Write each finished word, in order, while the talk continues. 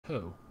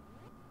2.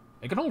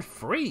 It can hold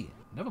 3.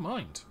 Never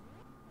mind.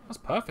 That's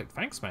perfect.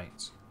 Thanks,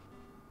 mate.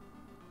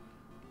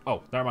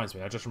 Oh, that reminds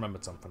me. I just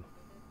remembered something.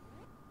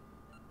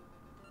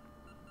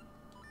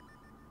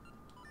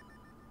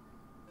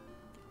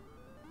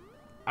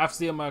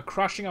 After the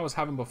crashing I was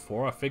having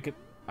before, I think it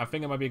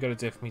might be a good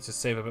idea for me to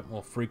save a bit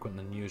more frequent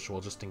than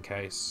usual, just in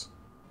case.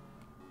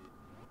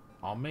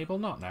 Oh, Mabel,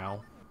 not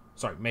now.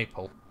 Sorry,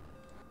 Maple.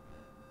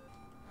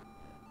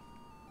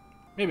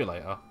 Maybe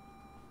later.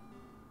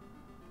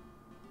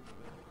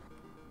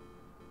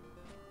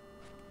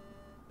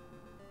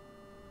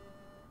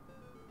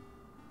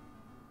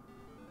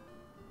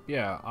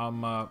 Yeah,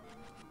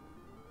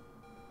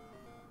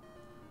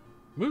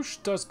 Moosh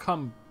does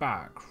come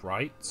back,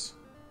 right?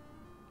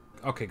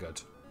 Okay,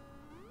 good.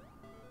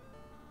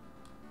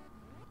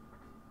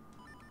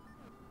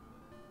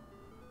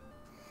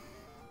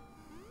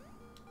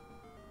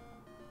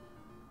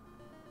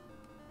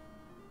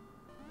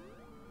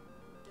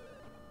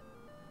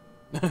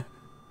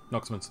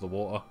 Knocks him into the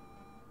water.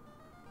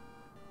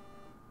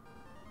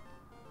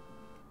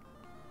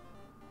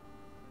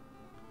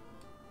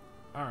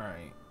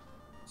 Alright.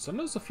 So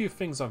there's a few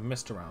things I've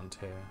missed around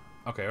here.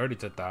 Okay, I already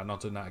did that. Not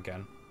doing that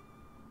again.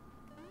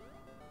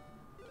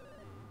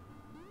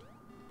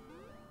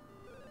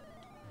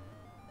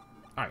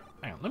 Alright,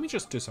 hang on. Let me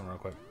just do something real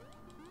quick.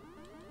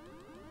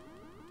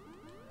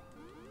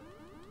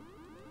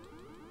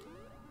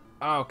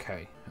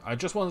 Okay. I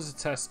just wanted to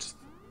test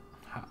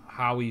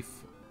how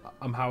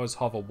his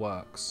hover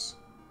works.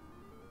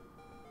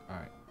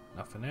 Alright.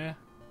 Nothing here.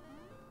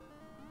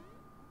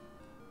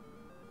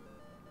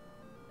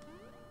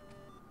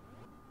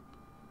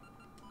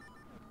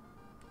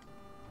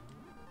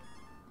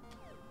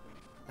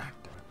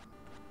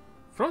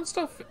 Throwing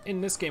stuff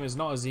in this game is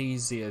not as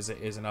easy as it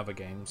is in other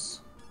games.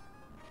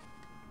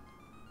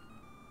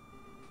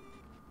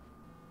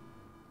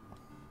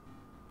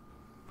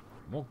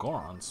 More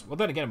Gorons. Well,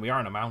 then again, we are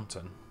in a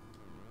mountain.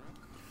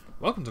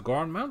 Welcome to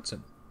Goron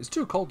Mountain. It's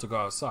too cold to go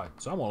outside,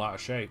 so I'm all out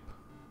of shape.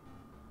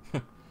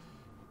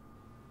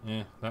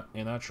 Yeah,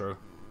 ain't that true?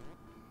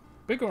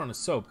 Big Goron is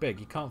so big,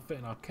 he can't fit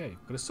in our cave,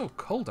 but it's so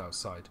cold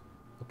outside.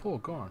 The poor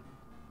Goron.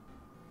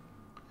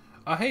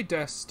 Hey,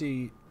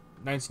 Desty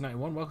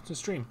 1991, welcome to the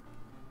stream.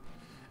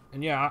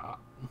 And yeah,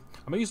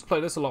 I used to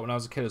play this a lot when I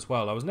was a kid as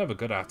well. I was never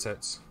good at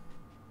it.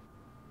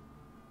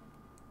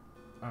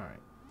 Alright.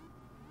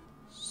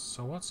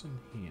 So what's in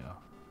here?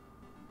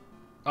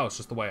 Oh, it's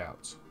just the way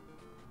out.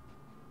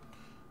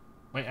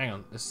 Wait, hang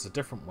on. This is a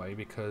different way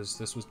because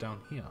this was down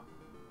here.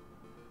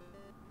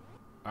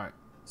 Alright,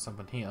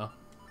 something here.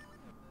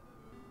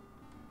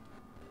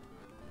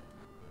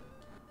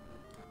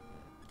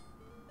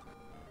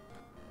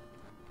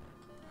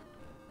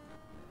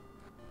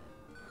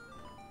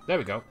 There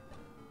we go.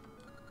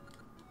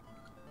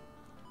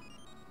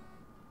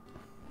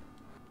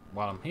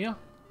 While I'm here.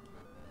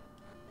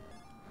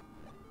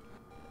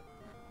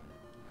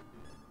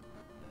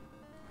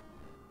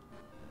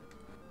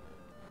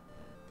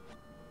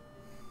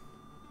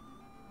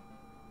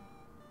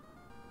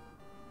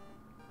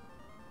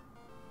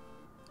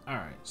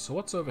 Alright, so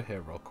what's over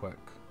here real quick?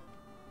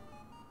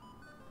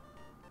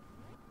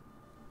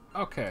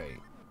 Okay,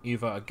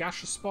 either a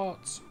gaseous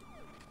spot.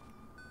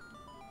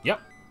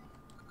 Yep.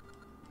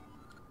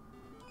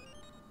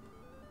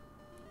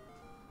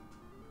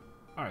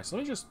 Alright, so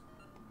let me just...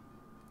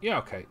 Yeah,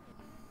 okay.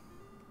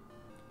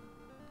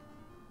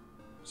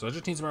 So I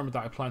just need to remember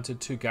that I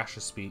planted 2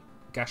 gaseous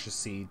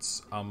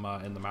seeds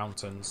in the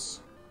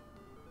mountains.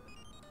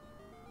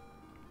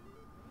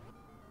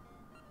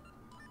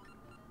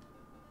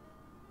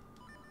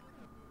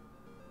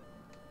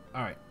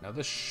 Alright, now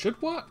this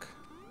should work?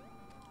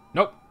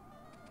 Nope.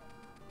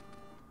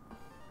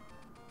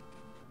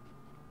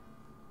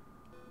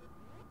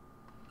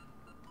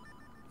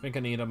 I think I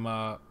need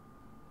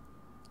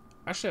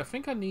actually, I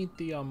think I need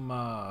the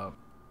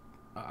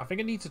I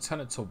think I need to turn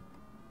it to...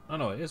 Oh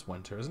no, it is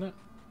winter, isn't it?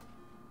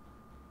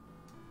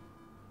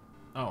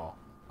 Oh,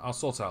 I'll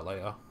sort it out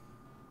later.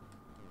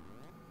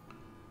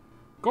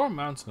 Goron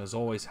Mountain has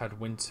always had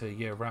winter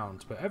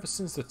year-round, but ever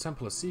since the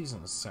Temple of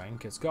Seasons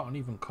sank, it's gotten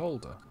even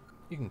colder.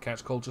 You can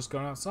catch cold just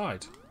going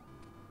outside.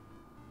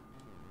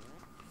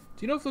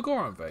 Do you know of the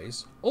Goron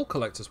vase? All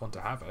collectors want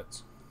to have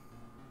it.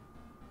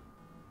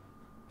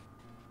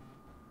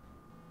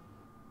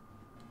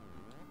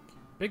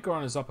 Big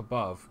Goron is up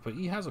above, but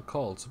he has a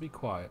cold, so be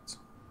quiet.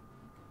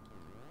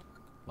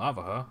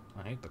 Lava, huh?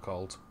 I hate the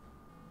cold.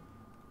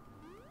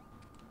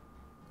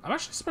 I'm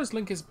actually surprised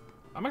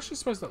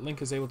that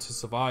Link is able to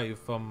survive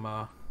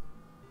from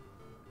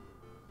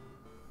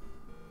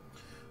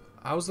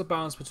how's the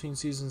balance between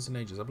Seasons and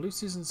Ages? I believe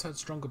Seasons had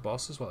stronger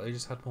bosses, while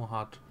Ages had more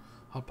hard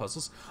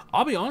puzzles.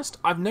 I'll be honest,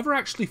 I've never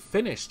actually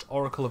finished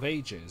Oracle of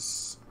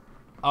Ages.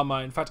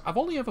 In fact, I've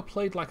only ever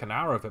played like an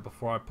hour of it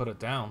before I put it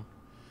down.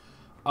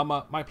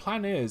 My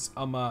plan is,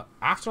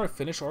 after I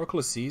finish Oracle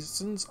of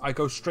Seasons, I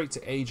go straight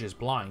to Ages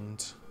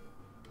blind.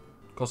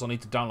 Of course, I'll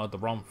need to download the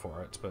ROM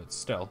for it, but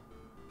still.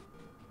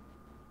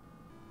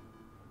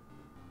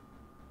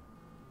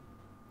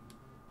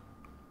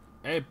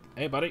 Hey,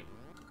 buddy.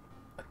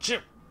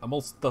 Achoo! I'm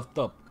all stuffed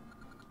up.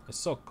 It's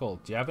so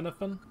cold. Do you have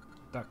anything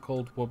that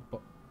could warm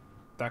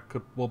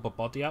my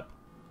body up?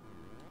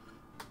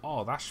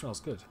 Oh, that smells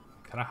good.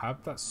 Can I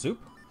have that soup?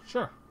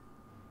 Sure.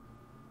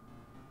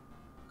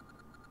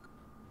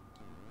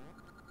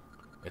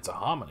 It's a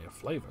harmony of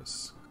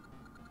flavors.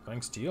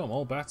 Thanks to you, I'm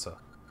all better.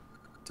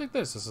 Take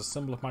this as a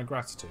symbol of my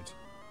gratitude.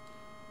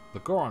 The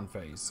Goron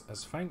vase,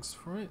 as thanks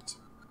for it.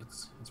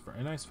 It's a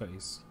very nice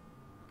vase.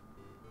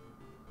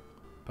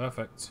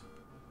 Perfect.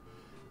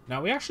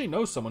 Now we actually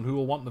know someone who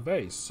will want the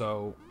vase,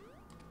 so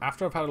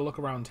after I've had a look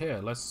around here,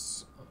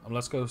 let's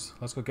go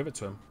give it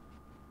to him.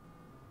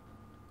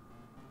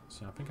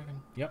 So I think I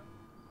can. Yep.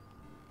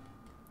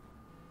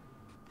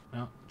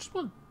 Now just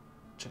want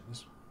to check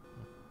this.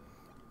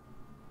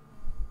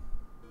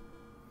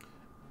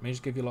 May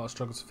just give you a lot of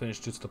struggles to finish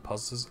due to the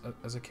puzzles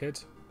as a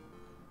kid.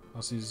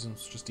 Most of these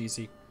just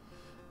easy.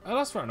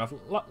 That's fair enough.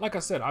 Like I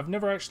said, I've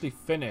never actually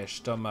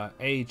finished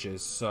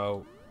Ages,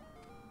 so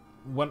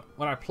when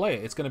I play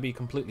it, it's going to be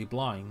completely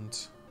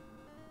blind.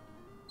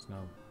 So,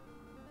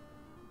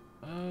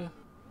 I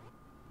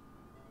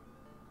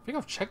think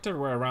I've checked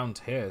everywhere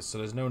around here, so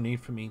there's no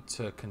need for me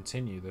to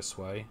continue this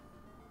way.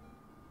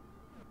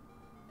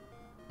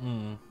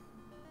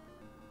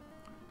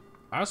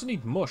 I also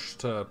need mush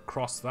to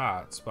cross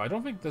that, but I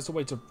don't think there's a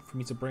way for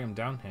me to bring him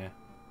down here.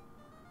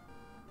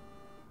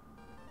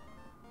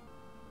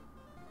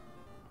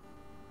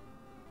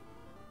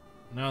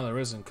 No, there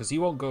isn't, because he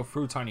won't go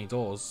through tiny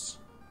doors.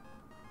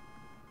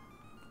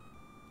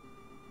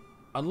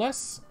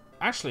 Unless,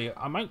 actually,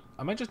 I might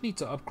just need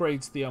to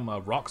upgrade the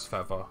Rock's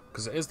Feather,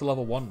 because it is the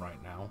level 1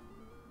 right now.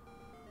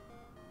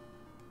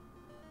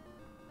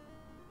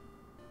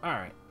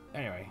 Alright,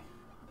 anyway.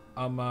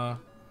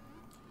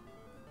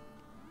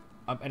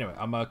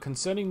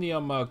 Concerning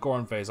the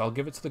Goron vase, I'll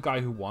give it to the guy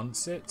who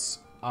wants it,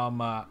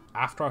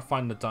 after I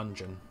find the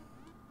dungeon.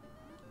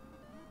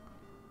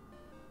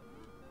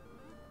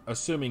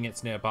 Assuming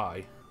it's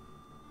nearby.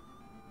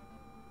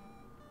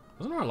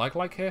 Wasn't there a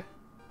like here?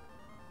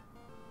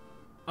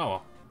 Oh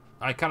well.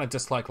 I kind of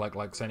dislike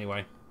likes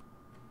anyway.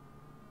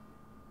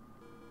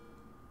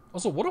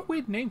 Also, what a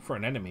weird name for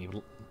an enemy.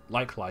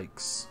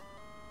 Likes.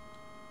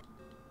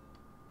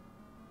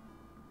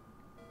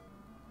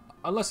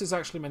 Unless it's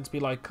actually meant to be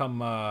like,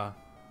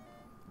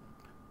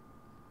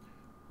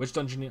 which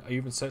dungeon are you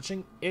even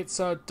searching? It's,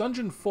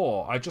 Dungeon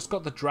 4. I just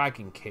got the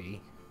dragon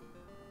key.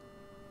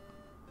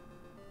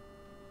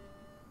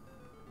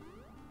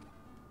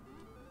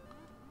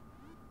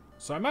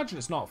 So I imagine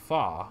it's not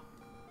far.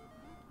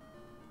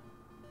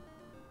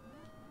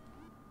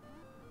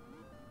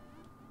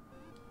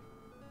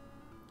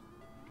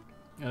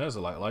 Yeah, there's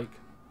a like.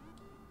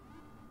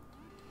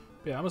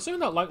 But yeah, I'm assuming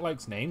that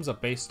like's names are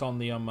based on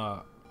the,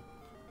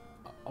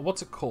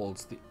 what's it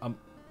called? The,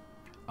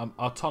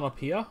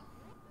 Autonopia?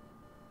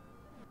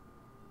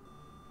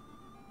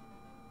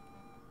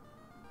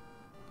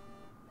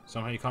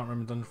 Somehow you can't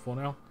remember Dungeon 4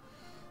 now?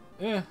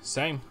 Yeah,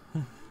 same.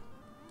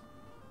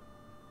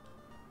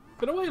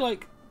 But in a way,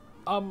 like,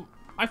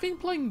 I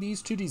think playing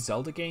these 2D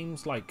Zelda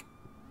games, like,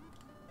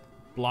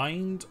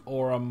 blind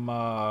or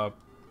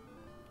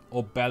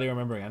barely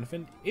remembering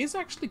anything, is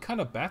actually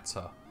kind of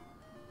better.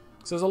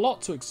 Because there's a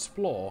lot to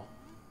explore.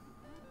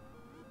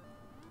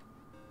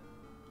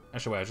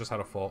 Actually, wait, I just had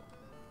a thought.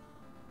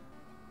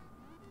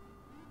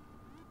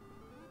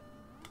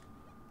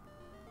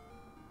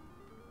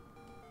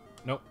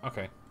 Nope,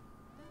 okay.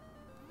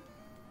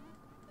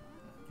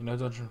 You know,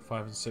 Dungeon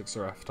 5 and 6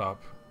 are effed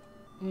up.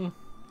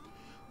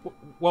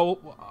 Well,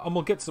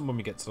 we'll get to them when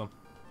we get to them.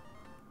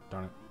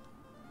 Darn it.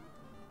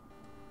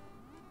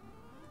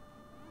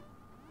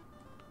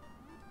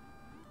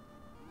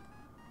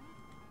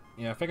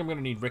 Yeah, I think I'm going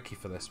to need Ricky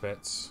for this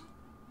bit.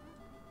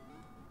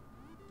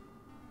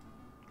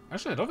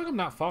 Actually, I don't think I'm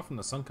that far from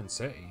the Sunken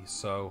City,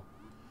 so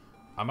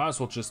I might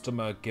as well just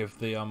give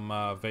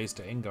the vase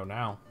to Ingo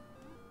now.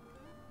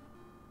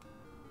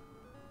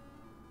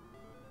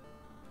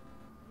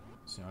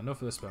 So I know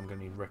for this bit I'm going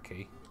to need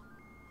Ricky.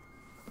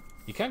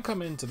 You can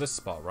come into this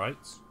spot, right?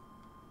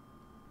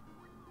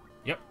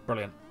 Yep,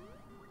 brilliant.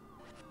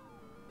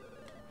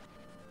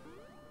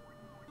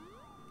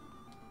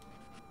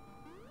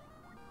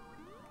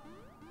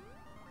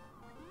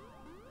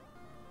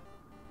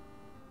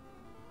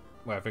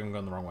 Wait, I think I'm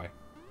going the wrong way.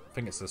 I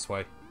think it's this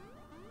way.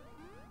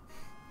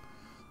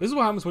 This is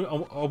what happens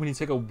when you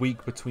take a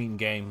week between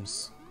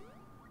games.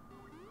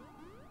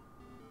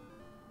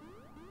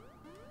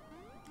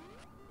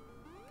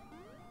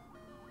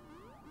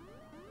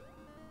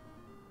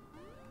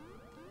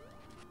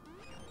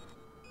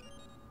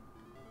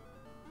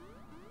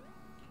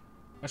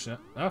 Actually,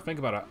 now I think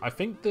about it, I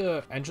think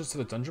the entrance to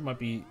the dungeon might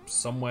be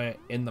somewhere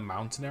in the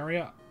mountain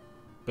area,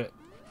 but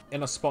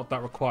in a spot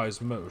that requires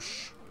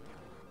mush.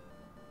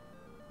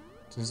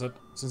 Since I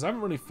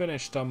haven't really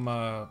finished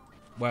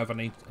whatever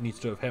I need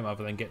to do with him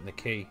other than getting the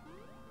key.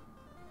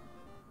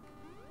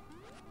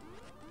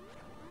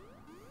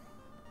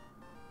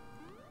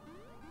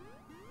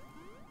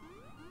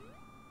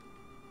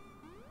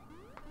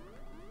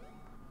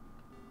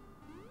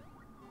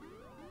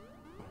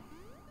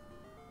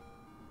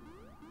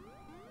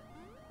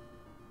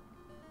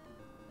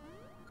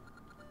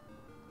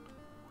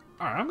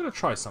 Alright, I'm gonna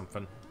try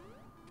something.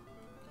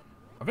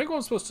 I think what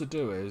I'm supposed to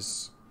do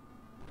is...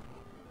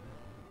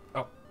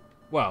 Oh,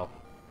 well,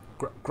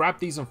 grab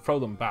these and throw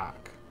them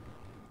back.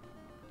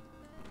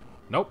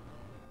 Nope.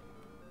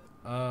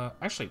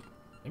 Actually,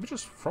 maybe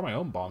just throw my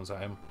own bombs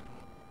at him.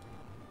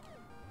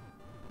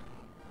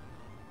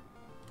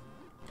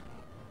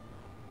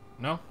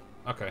 No?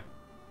 Okay.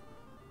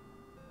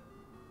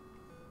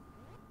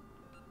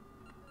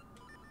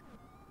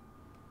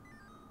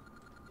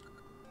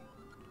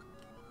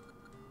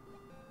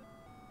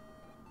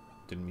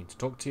 Didn't mean to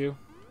talk to you.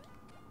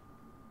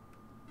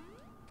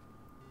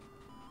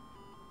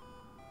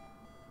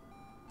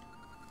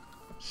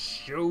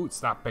 Shoots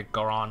that big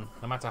Goron.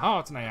 No matter how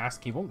often I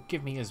ask, he won't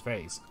give me his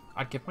vase.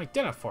 I'd give my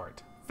dinner for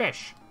it.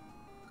 Fish.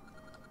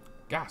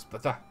 Gasp,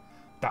 but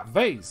that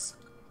vase.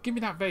 Give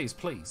me that vase,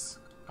 please.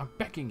 I'm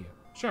begging you.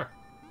 Sure.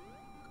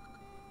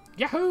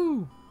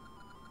 Yahoo!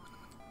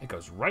 It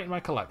goes right in my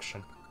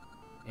collection.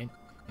 In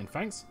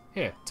thanks,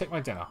 here, take my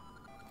dinner.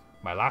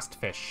 My last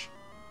fish.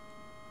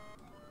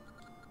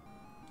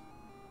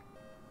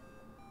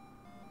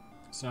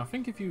 So I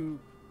think if you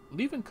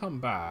leave and come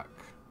back...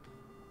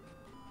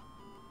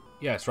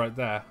 Yeah, it's right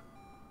there.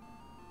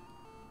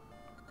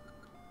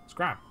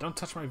 Scram, don't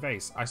touch my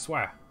vase, I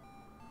swear.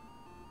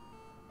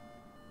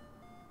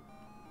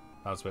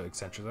 That was a bit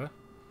eccentric there.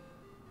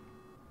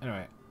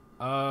 Anyway,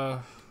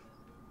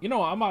 you know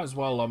what, I might as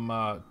well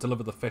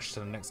deliver the fish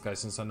to the next guy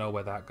since I know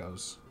where that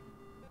goes.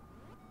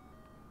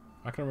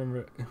 I can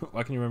remember it.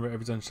 Why can you remember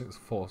every dungeon it's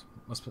for?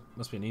 Must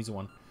be an easy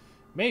one.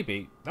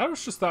 Maybe. Maybe it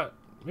was just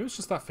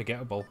that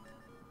forgettable.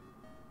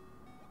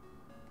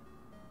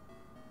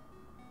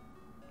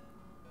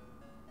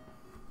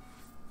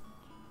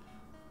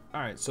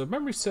 Alright, so if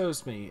memory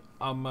serves me,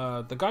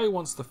 the guy who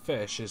wants the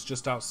fish is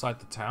just outside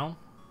the town.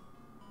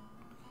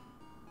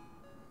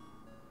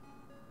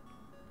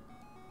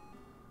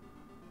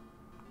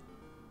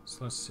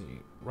 So let's see,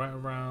 right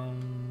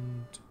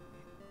around...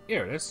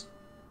 Here it is.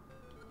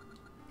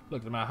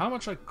 Look, no matter how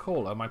much I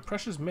call her, my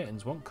precious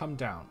mittens won't come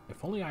down.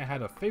 If only I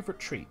had a favourite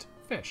treat.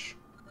 Fish.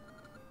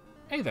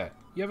 Hey there,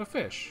 you have a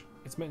fish.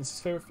 It's Mittens'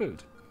 favourite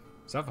food.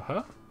 Is that for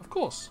her? Of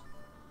course.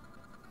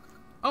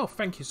 Oh,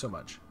 thank you so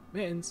much.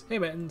 Mittens. Hey,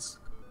 Mittens.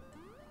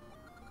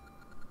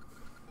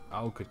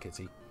 Oh, good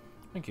kitty.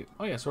 Thank you.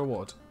 Oh, yes,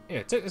 reward.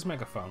 Here, take this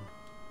megaphone.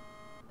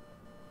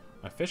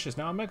 My fish is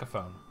now a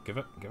megaphone. Give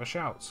a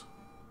shout.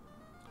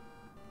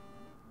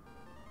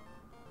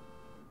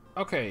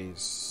 Okay,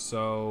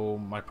 so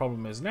my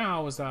problem is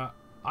now is that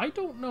I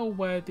don't know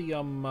where the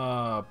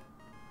I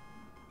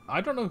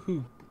don't know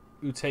who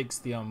takes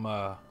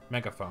the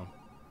megaphone.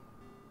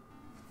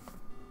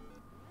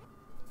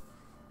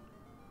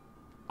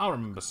 I'll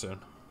remember soon.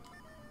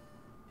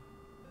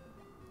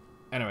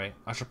 Anyway,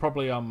 I should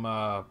probably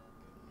head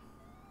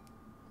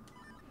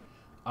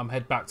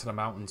back to the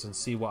mountains and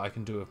see what I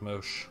can do with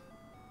Mosh.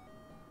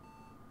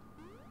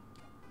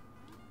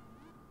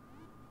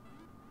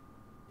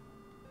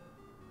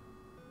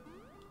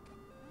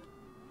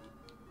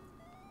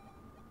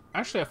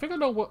 Actually, I think I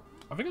know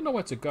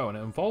where to go, and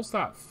it involves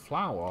that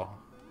flower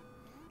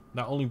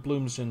that only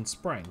blooms in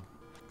spring.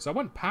 Because I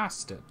went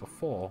past it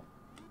before.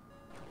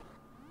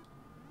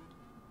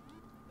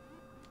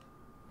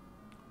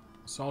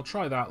 So I'll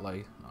try that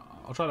later.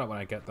 I'll try that when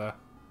I get there.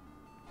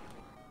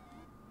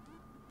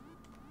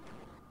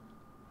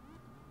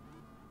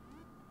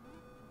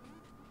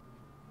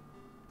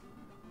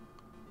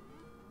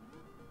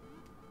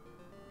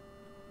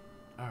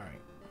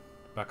 Alright.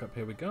 Back up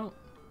here we go.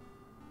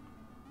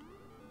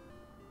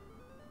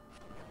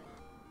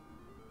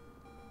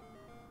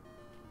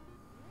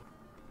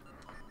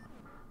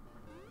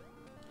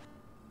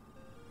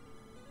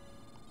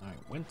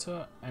 Alright,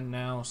 winter and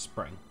now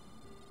spring.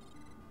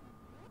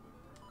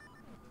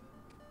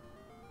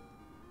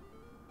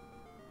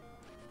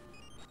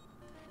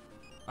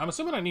 I'm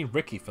assuming I need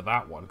Ricky for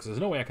that one, because there's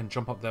no way I can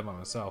jump up there by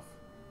myself.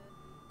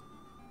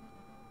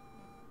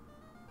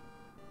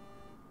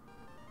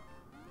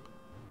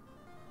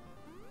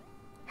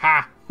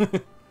 Ha!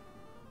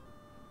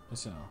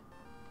 So,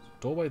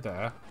 doorway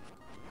there.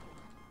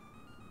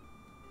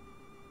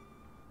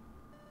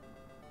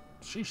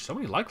 Sheesh, so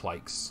many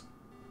likes.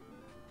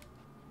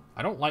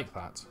 I don't like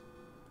that.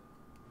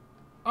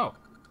 Oh.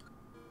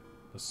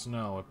 The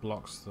snow, it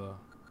blocks the...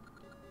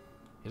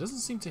 He doesn't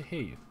seem to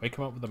hear you. Wake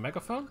him up with a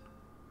megaphone?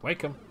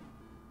 Wake him.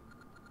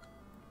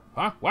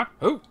 Huh? What?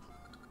 Who?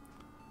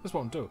 This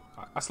won't do.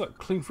 I slept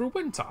clean through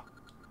winter.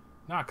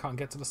 Now I can't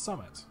get to the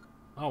summit.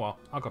 Oh well,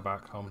 I'll go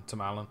back home to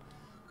Malin.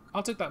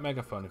 I'll take that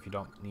megaphone if you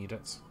don't need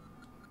it.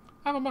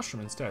 I have a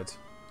mushroom instead.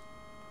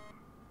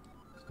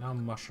 Now a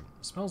mushroom.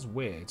 It smells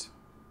weird.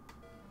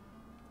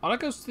 Oh, that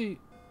goes to the...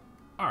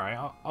 Alright,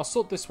 I'll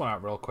sort this one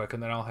out real quick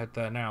and then I'll head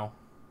there now.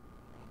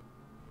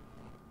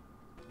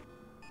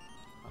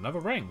 Another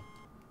ring.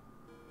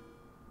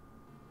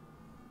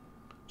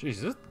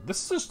 Jesus,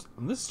 this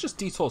is just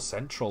Detour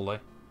Central,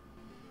 like,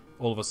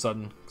 all of a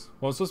sudden.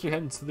 Well, I'm supposed to be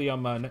heading to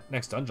the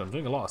next dungeon. I'm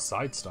doing a lot of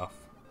side stuff.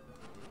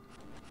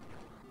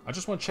 I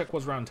just want to check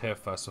what's around here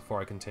first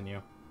before I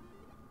continue.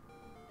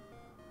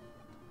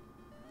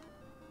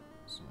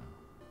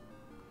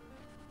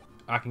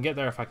 I can get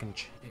there if I can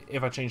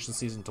if I change the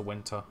season to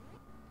winter.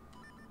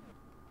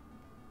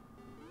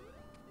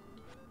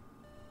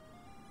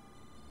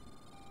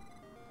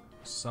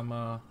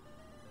 Summer,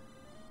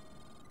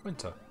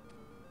 winter,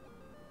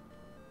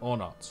 or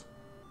not.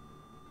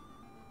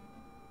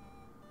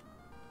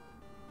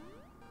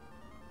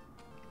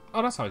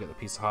 Oh, that's how I get the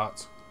piece of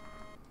heart.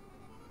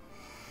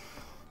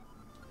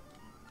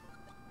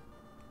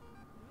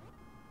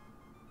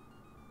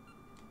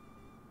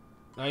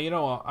 Now you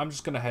know what? I'm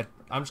just gonna head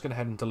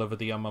and deliver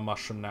the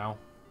mushroom now.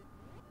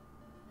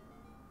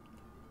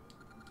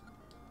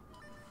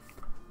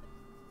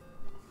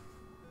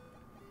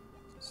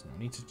 So I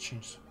need to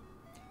change.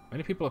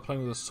 Many people are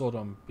playing with a sword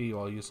on B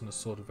while using a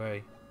sword of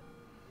A.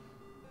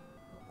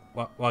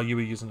 While you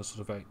were using a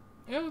sword of A.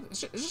 Yeah,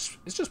 it's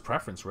just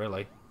preference,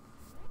 really.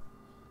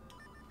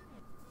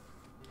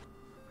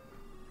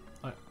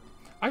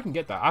 I can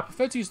get that. I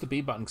prefer to use the B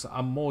button because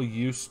I'm more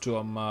used to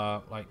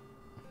like,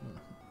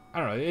 I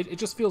don't know. It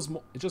just feels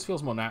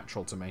more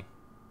natural to me.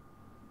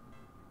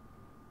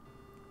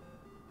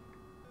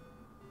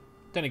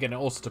 Then again, it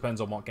also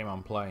depends on what game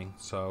I'm playing.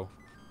 So,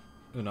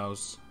 who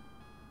knows?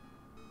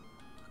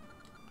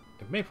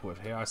 If Maplewood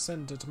here, I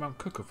send her to Mount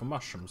Cuckoo for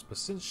mushrooms, but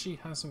since she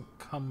hasn't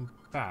come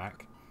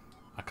back,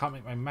 I can't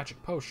make my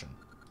magic potion.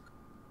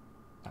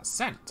 That's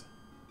sent.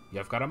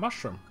 You've got a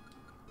mushroom.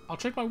 I'll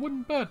trade my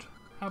wooden bird.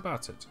 How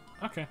about it?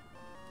 Okay.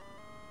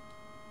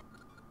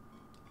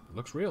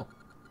 Looks real.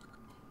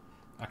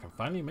 I can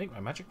finally make my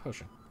magic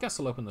potion. Guess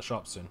I'll open the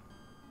shop soon.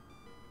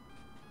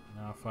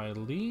 Now if I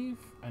leave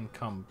and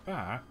come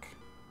back...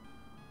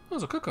 Oh,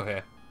 there's a cuckoo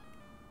here.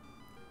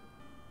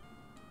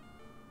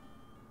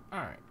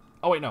 Alright.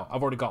 Oh wait, no.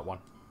 I've already got one.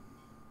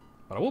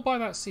 But I will buy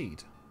that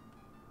seed.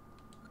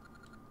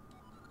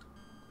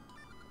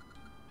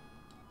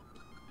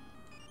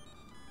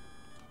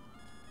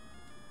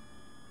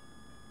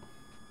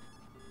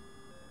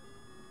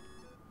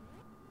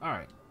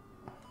 Alright.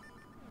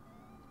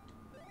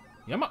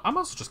 Yeah, I might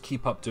also just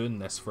keep up doing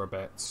this for a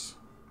bit.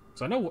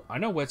 So I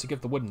know where to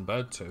give the wooden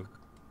bird to.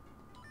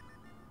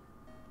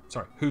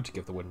 Sorry, who to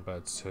give the wooden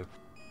birds to.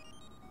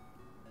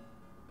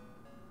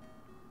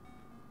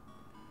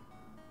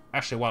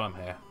 Actually, while I'm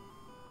here.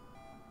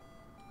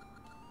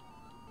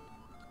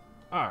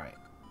 Alright.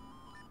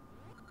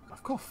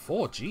 I've got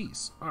 4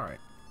 Gs. Alright.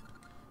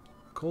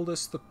 Call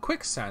this the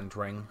quicksand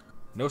ring.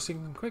 No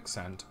sinking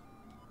quicksand.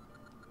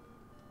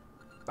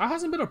 That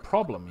hasn't been a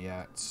problem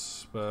yet,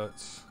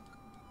 but...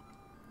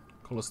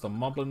 Call this the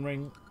Moblin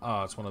ring.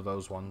 Ah, it's one of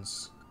those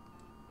ones.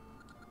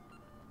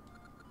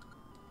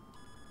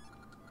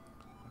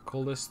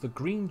 Call this the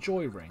Green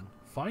Joy ring.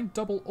 Find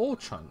double ore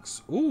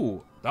chunks.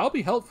 Ooh, that'll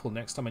be helpful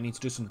next time I need to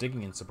do some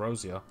digging in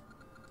Subrosia.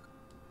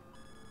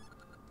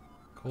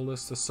 Call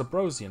this the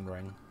Subrosian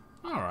ring.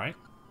 Alright.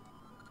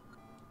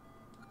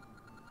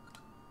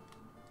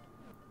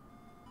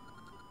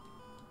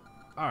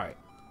 Alright.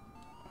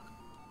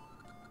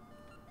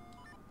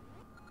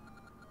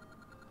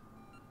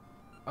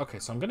 Okay,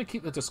 so I'm going to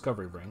keep the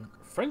Discovery ring.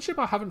 Friendship,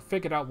 I haven't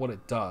figured out what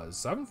it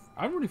does. I haven't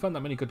really found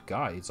that many good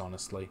guides,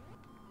 honestly.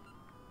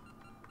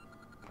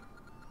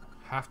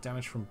 Half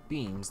damage from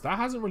beams. That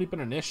hasn't really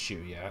been an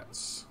issue yet.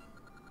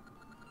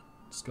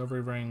 Discovery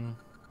ring.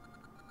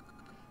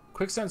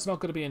 Quicksand's not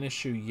going to be an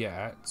issue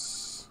yet.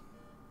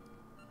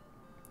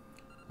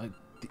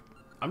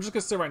 I'm just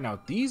going to say right now,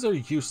 these are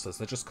useless.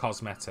 They're just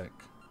cosmetic.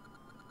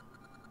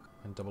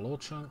 And double ore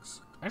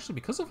chunks. Actually,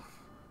 because of...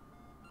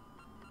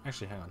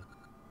 Actually, hang on.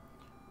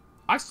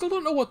 I still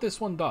don't know what this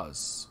one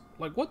does.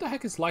 Like, what the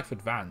heck is life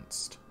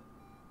advanced?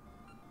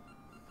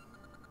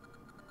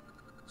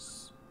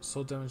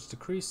 Sword damage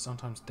decreased,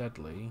 sometimes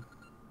deadly.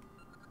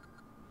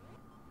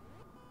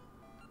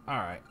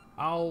 Alright,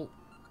 I'll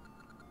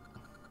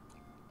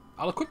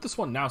equip this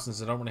one now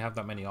since I don't really have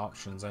that many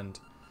options, and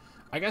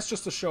I guess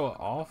just to show it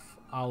off,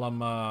 I'll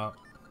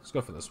let's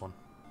go for this one.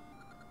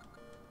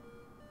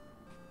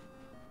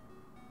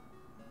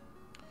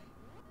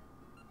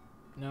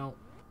 Now,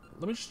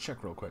 let me just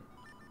check real quick.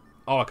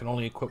 Oh, I can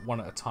only equip one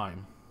at a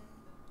time.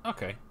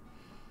 Okay.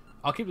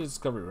 I'll keep the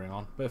Discovery ring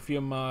on, but if you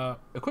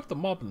equip the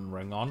Moblin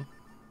ring on,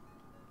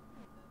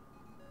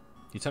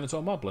 you turn into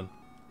a Moblin.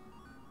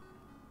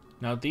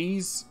 Now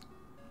these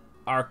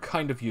are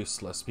kind of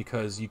useless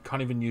because you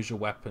can't even use your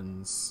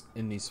weapons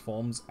in these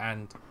forms,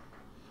 and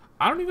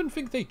I don't even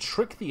think they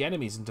trick the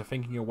enemies into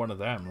thinking you're one of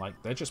them. Like,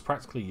 they're just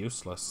practically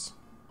useless.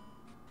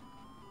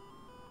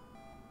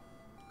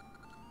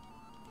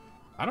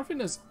 I don't think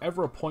there's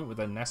ever a point where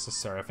they're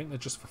necessary. I think they're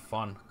just for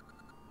fun.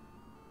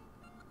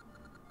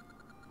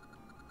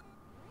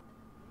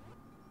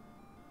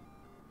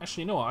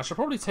 Actually, you know what? I should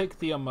probably take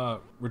the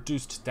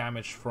reduced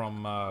damage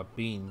from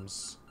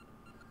beams.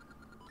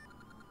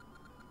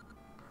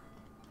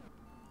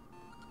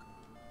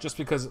 Just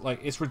because,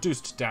 like, it's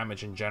reduced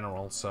damage in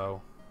general,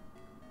 so...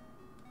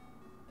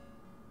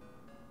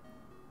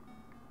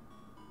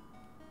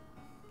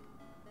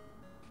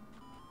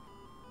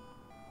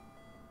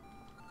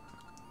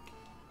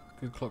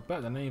 Good clock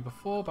better than any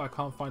before, but I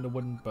can't find a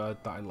wooden bird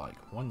that I like.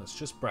 One that's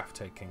just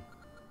breathtaking.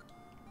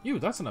 You,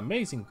 that's an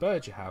amazing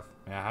bird you have.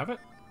 May I have it?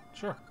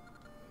 Sure.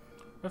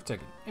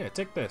 Breathtaking. Here,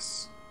 take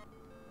this.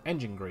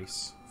 Engine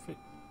grease.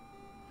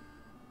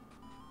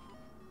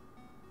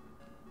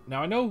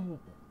 Now I know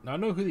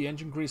who the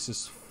engine grease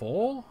is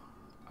for.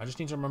 I just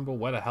need to remember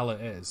where the hell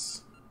it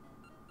is.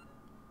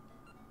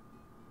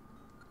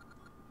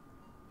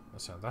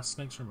 So that's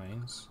Snake's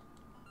remains.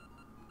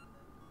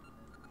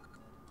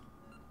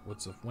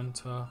 Woods of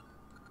Winter.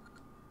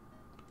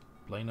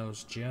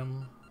 Blano's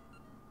Gym.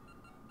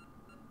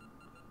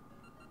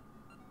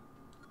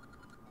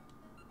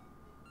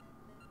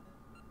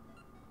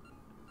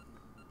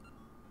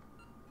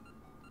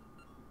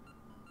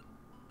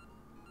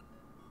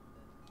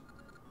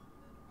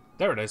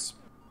 There it is.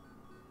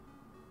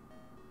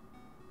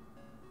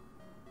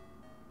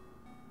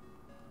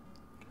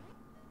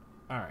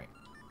 Alright.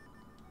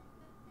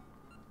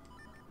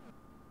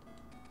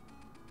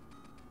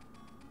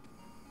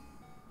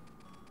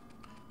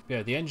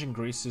 Yeah, the engine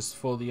grease is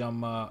for the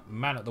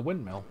man at the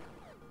windmill.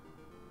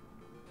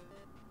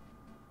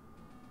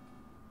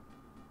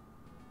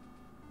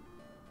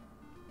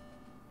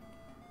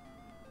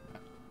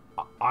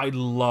 I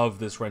love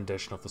this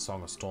rendition of the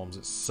Song of Storms.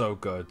 It's so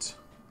good.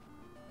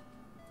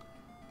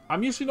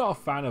 I'm usually not a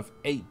fan of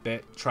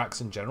 8-bit tracks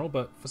in general,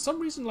 but for some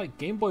reason, like,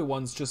 Game Boy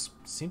ones just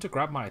seem to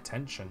grab my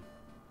attention.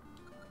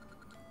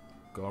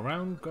 Go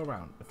around, go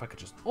around. If I could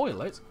just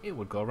oil it, it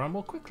would go around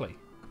more quickly.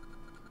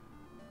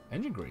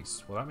 Engine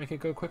grease. Will that make it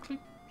go quickly?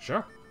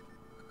 Sure.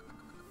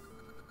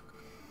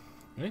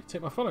 Okay,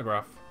 take my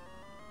photograph.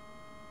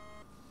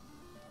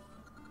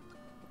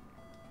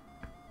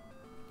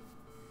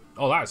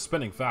 Oh, that is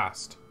spinning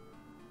fast.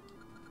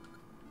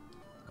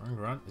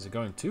 Is it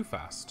going too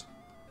fast?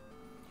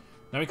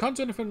 Now, we can't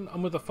do anything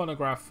with the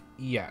phonograph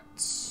yet.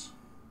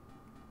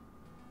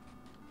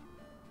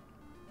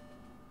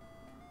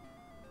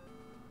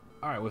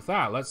 Alright, with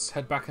that, let's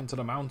head back into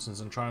the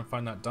mountains and try and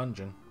find that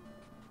dungeon.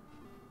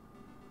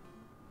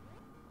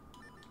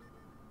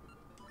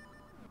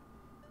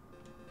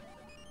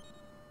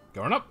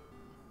 Going up.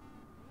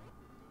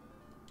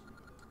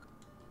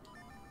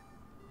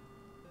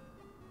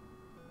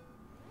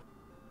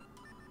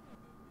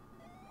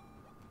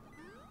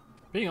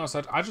 Being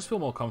honest, I just feel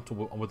more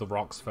comfortable with the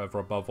rocks further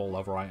above all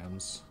other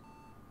items.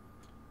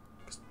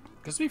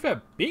 Because to be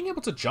fair, being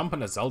able to jump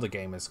in a Zelda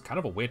game is kind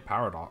of a weird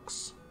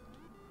paradox.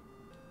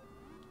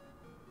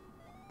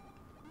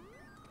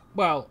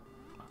 Well,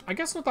 I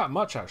guess not that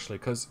much actually,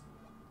 because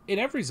in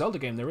every Zelda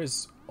game there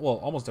is, well,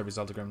 almost every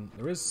Zelda game,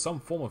 there is some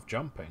form of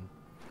jumping.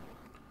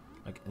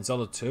 Like in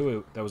Zelda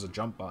 2, there was a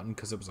jump button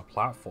because it was a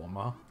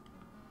platformer.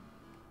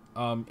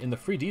 In the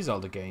 3D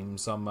Zelda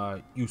games,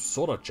 you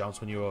sort of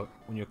jumped when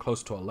you're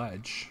close to a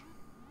ledge.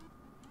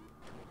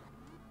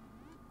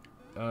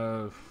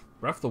 Breath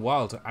of the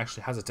Wild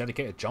actually has a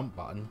dedicated jump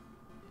button,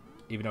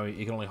 even though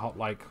you can only hop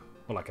like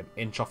an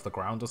inch off the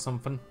ground or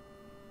something.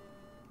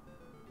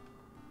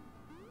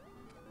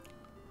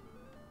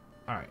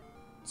 All right,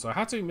 so I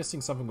had to be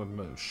missing something with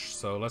Moosh,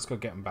 so let's go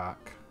get him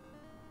back.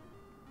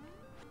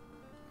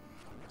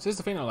 So here's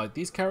the thing, like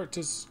these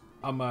characters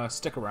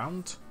stick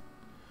around.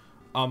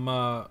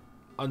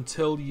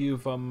 Until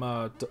you've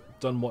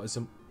done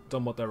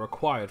what they're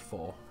required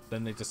for,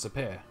 then they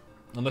disappear,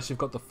 unless you've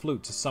got the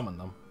flute to summon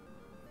them.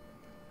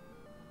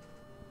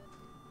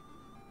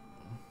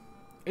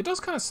 It does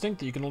kind of stink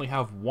that you can only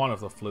have one of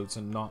the flutes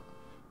and not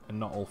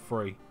all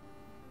three.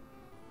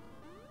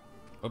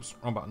 Oops,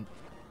 wrong button.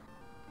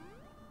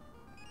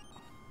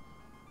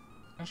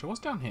 Actually, what's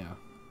down here?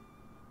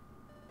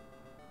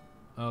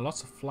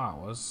 Lots of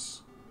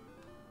flowers,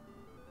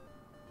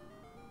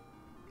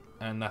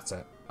 and that's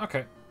it.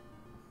 Okay.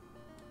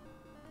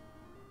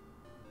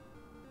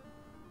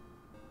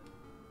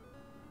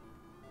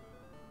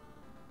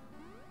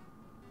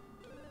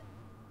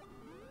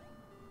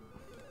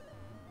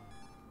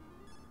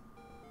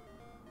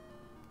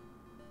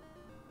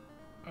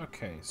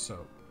 Okay,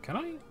 so can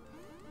I?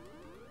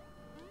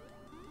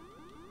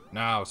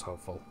 Now I was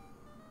hopeful.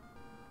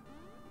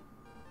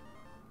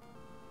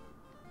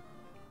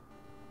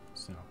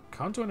 So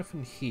can't do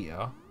anything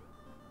here.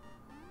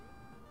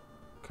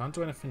 Can't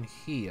do anything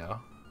here.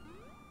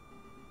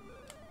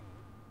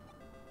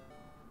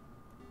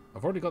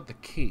 I've already got the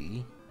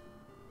key.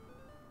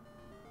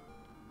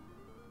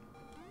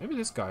 Maybe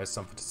this guy has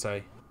something to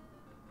say.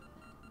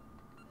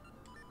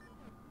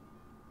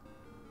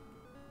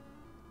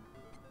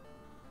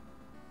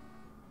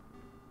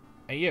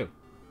 Hey, you.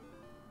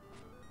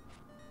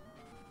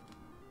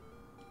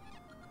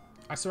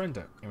 I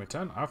surrender. In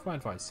return, I offer my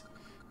advice.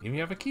 Even if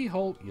you have a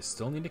keyhole, you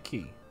still need a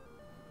key.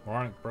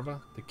 Moronic,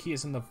 brother. The key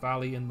is in the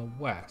valley in the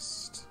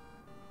west.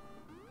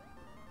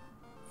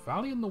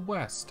 Valley in the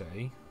west,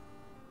 eh?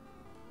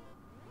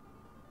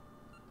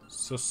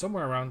 So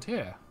somewhere around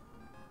here.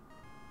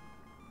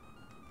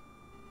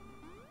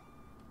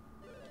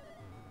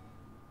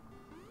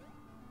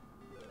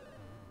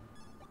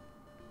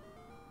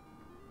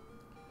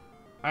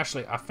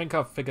 Actually, I think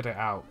I've figured it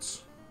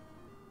out.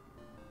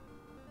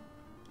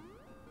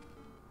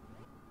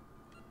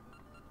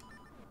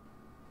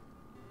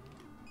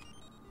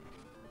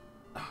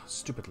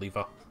 Stupid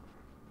lever.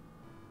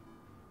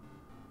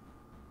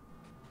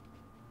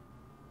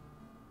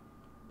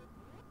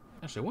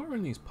 Actually, what are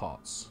in these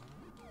pots?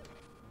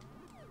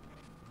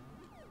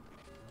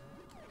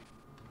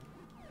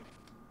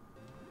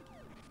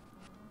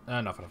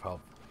 Nothing of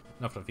help.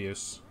 Nothing of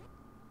use.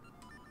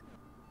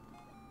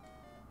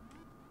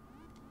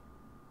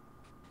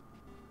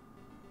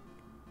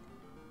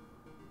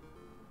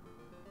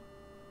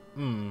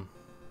 Hmm.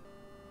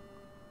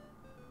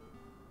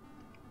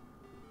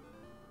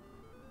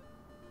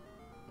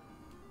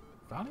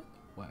 Valley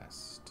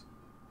West.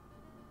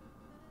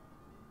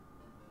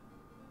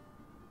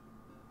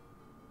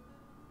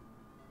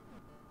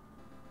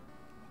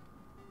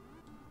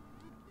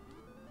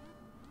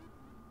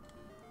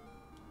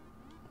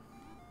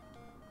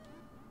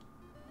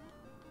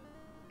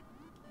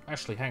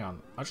 Actually, hang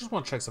on. I just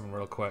want to check something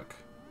real quick.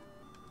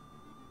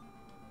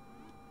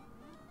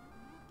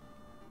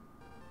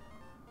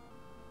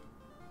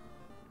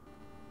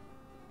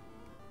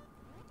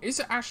 Is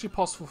it actually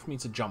possible for me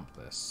to jump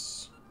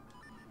this?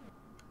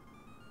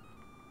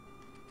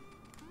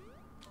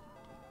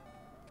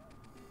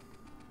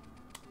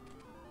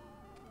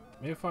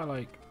 Maybe if I,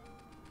 like...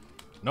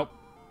 Nope.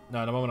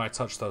 No, the moment I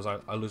touch those,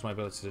 I lose my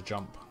ability to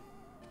jump.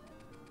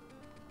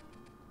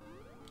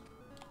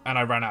 And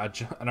I ran out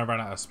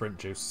of sprint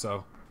juice,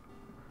 so...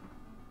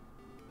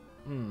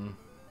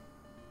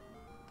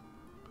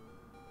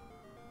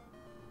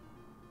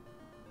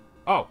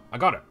 Oh, I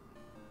got it.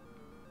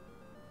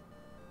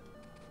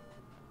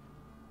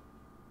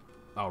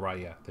 Oh, right,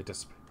 yeah. They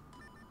disappear.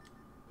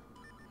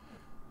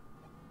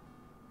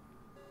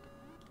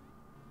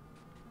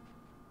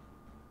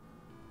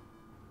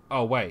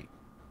 Oh, wait.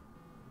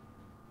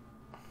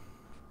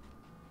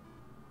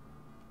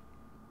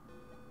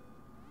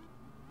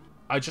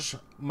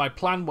 My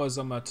plan was,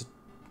 to...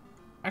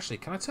 Actually,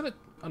 can I turn it...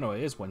 Oh, no,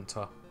 it is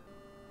winter.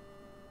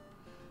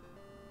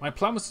 My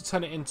plan was to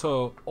turn it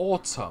into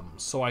autumn,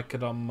 so I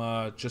could,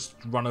 just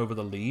run over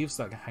the leaves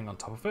that can hang on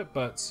top of it,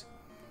 but...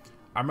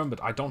 I remembered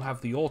I don't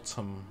have the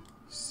autumn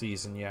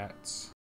season yet.